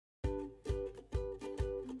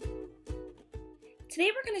Today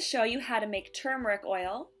we're going to show you how to make turmeric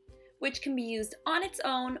oil, which can be used on its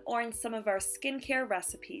own or in some of our skincare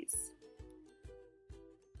recipes.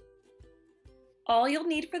 All you'll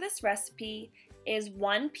need for this recipe is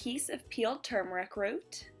 1 piece of peeled turmeric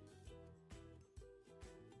root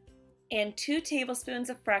and 2 tablespoons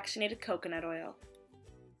of fractionated coconut oil.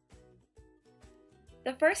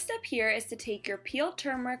 The first step here is to take your peeled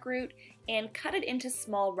turmeric root and cut it into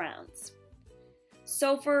small rounds.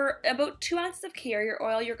 So for about 2 ounces of carrier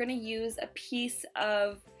oil, you're going to use a piece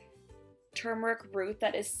of turmeric root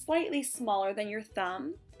that is slightly smaller than your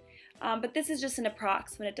thumb, but this is just an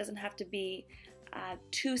approximate. It doesn't have to be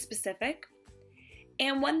too specific.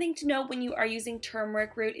 And one thing to note when you are using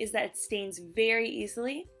turmeric root is that it stains very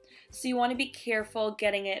easily, so you want to be careful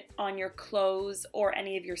getting it on your clothes or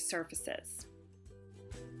any of your surfaces.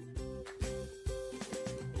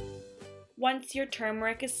 Once your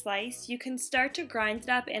turmeric is sliced, you can start to grind it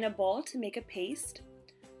up in a bowl to make a paste.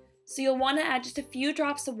 So you'll want to add just a few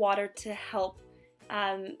drops of water to help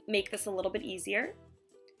make this a little bit easier.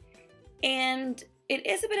 And it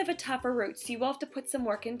is a bit of a tougher root, so you will have to put some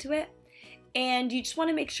work into it. And you just want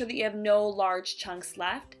to make sure that you have no large chunks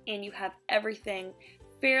left and you have everything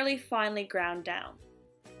fairly finely ground down.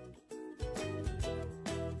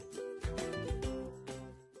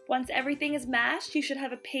 Once everything is mashed, you should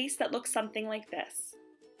have a paste that looks something like this.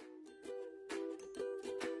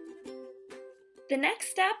 The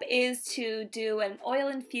next step is to do an oil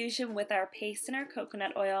infusion with our paste and our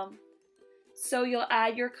coconut oil. So you'll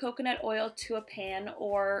add your coconut oil to a pan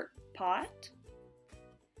or pot,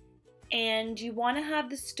 and you want to have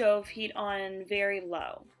the stove heat on very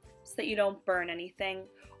low so that you don't burn anything,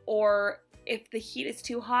 or if the heat is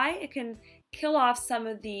too high, it can kill off some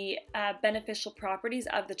of the beneficial properties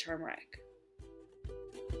of the turmeric.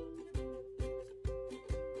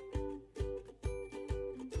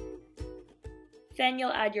 Then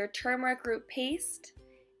you'll add your turmeric root paste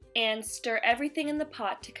and stir everything in the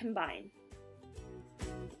pot to combine.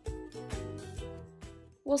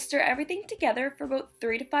 We'll stir everything together for about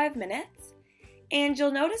 3 to 5 minutes, and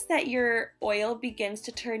you'll notice that your oil begins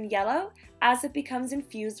to turn yellow as it becomes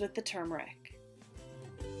infused with the turmeric.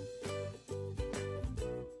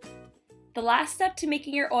 The last step to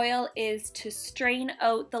making your oil is to strain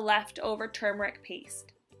out the leftover turmeric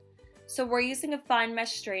paste. So we're using a fine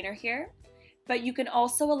mesh strainer here, but you can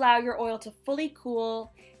also allow your oil to fully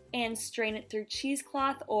cool and strain it through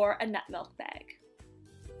cheesecloth or a nut milk bag.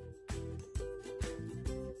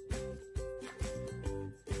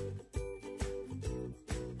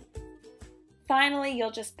 Finally,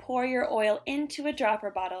 you'll just pour your oil into a dropper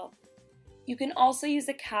bottle. You can also use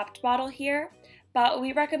a capped bottle here, but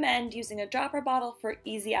we recommend using a dropper bottle for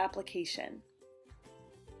easy application.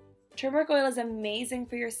 Turmeric oil is amazing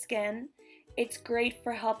for your skin. It's great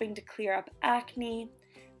for helping to clear up acne,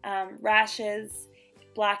 rashes,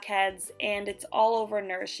 blackheads, and it's all over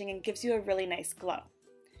nourishing and gives you a really nice glow.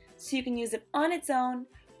 So you can use it on its own,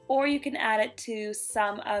 or you can add it to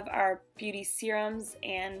some of our beauty serums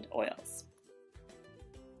and oils.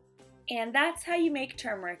 And that's how you make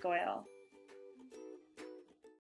turmeric oil.